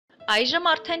Այժմ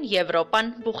արդեն Եվրոպան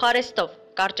Բուխարեստով,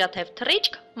 կարճաթև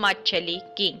թռիչք, մատչելի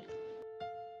կին։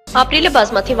 Ապրիլը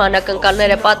բազմաթիվ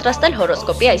անակնկալներ է պատրաստել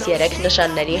հորոսկոպի այս 3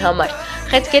 նշանների համար։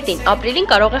 Խեցգետին ապրիլին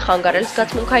կարող է խանգարել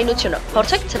զգացմունքայնությունը։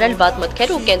 Փորձեք ցրել վատ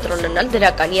մտքեր ու կենտրոնանալ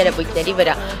դրական երևույթների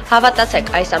վրա։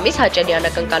 Հավատացեք, այս ամիս հաճելի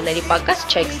անակնկալների պակաս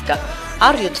չեք զգա։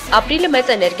 Առյուծ, ապրիլը մեծ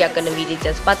էներգիա կնվիրի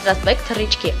ձեզ, պատրաստվեք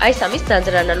թռիչքի, այս ամիս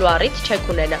ձանձրանալու առիթ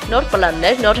չեք ունենա, նոր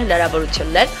պլաններ, նոր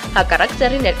հնարավորություններ, հակառակ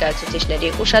ձեռի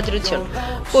ներկայացուցիչների ուշադրություն։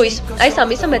 Կույս, այս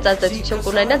ամիսը մեծ ազդեցություն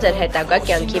կունենա ձեր հետագա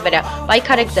կյանքի վրա,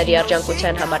 պայքարեք ձեր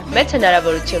երջանկության համար, մեծ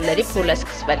հնարավորությունների փուլ է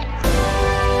սկսվել։